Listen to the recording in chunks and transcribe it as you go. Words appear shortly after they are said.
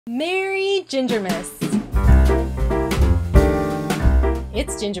Merry Gingermas!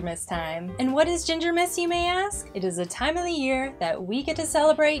 It's Gingermas time. And what is Gingermas, you may ask? It is a time of the year that we get to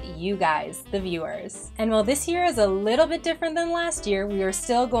celebrate you guys, the viewers. And while this year is a little bit different than last year, we are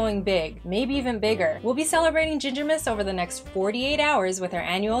still going big, maybe even bigger. We'll be celebrating Gingermas over the next 48 hours with our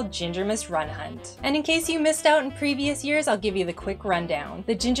annual Gingermas Run Hunt. And in case you missed out in previous years, I'll give you the quick rundown.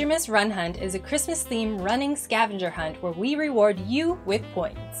 The Gingermas Run Hunt is a Christmas-themed running scavenger hunt where we reward you with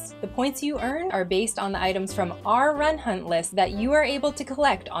points. The points you earn are based on the items from our Run Hunt list that you are able to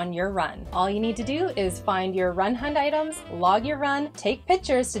collect on your run. All you need to do is find your Run Hunt items, log your run, take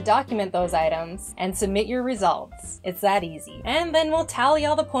pictures to document those items, and submit your results. It's that easy. And then we'll tally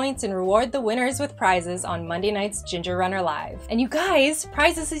all the points and reward the winners with prizes on Monday night's Ginger Runner Live. And you guys,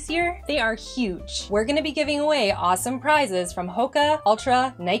 prizes this year, they are huge. We're gonna be giving away awesome prizes from Hoka,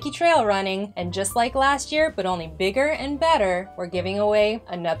 Ultra, Nike Trail Running, and just like last year, but only bigger and better, we're giving away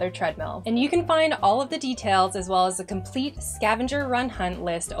another treadmill. And you can find all of the details as well as the complete scavenger run hunt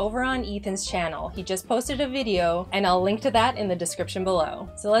list over on Ethan's channel. He just posted a video and I'll link to that in the description below.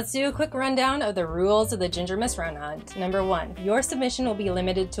 So let's do a quick rundown of the rules of the Gingermas Run Hunt. Number 1, your submission will be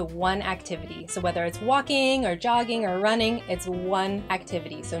limited to one activity. So whether it's walking or jogging or running, it's one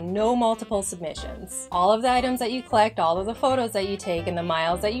activity. So no multiple submissions. All of the items that you collect, all of the photos that you take, and the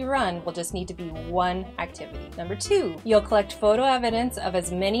miles that you run will just need to be one activity. Number 2, you'll collect photo evidence of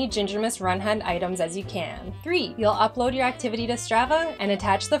as many Gingermas Run Hunt items as you can. 3, you'll upload your activity to Strava and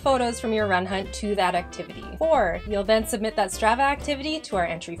attach the photos from your run hunt to that activity. 4, you'll then submit that Strava activity to our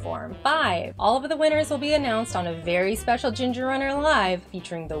entry form. 5, all of the winners will be announced on a very special Ginger Runner Live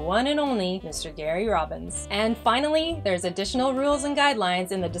featuring the one and only Mr. Gary Robbins. And finally, there's additional rules and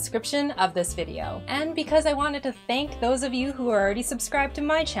guidelines in the description of this video. And because I wanted to thank those of you who are already subscribed to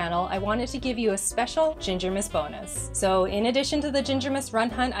my channel, I wanted to give you a special Gingermas bonus. So in addition to the Gingermas Run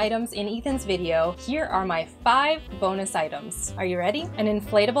Hunt items in Ethan's video, here are my 5 bonus items. Are you ready? An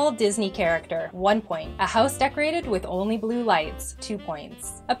inflatable Disney character, 1 point. A house decorated with only blue lights, 2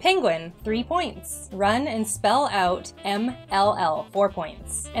 points. A penguin, 3 points. Run and spell out MLL, 4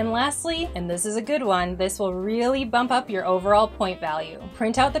 points. And lastly, and this is a good one, this will really bump up your overall point value.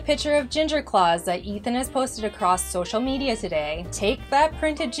 Print out the picture of Ginger Claws that Ethan has posted across social media today. Take that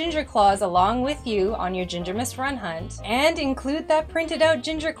printed Ginger Claws along with you on your Gingermas Run Hunt, and include that printed out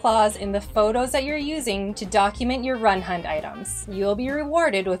Ginger Claws in the photos that you're using to document your Run Hunt items. You'll be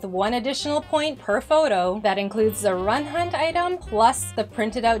rewarded with 1 additional point per photo that includes the Run Hunt item plus the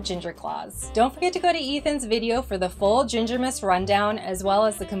printed out Ginger Claws. Don't forget to go to Ethan's video for the full Gingermas rundown as well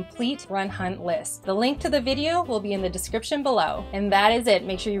as the complete Run Hunt list. The link to the video will be in the description below. And that is it.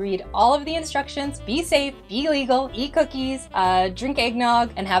 Make sure you read all of the instructions, be safe, be legal, eat cookies, drink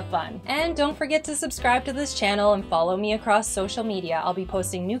eggnog, and have fun. And don't forget to subscribe to this channel and follow me across social media. I'll be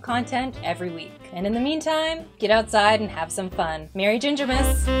posting new content every week. And in the meantime, get outside and have some fun. Merry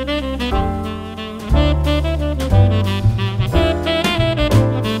Gingermas!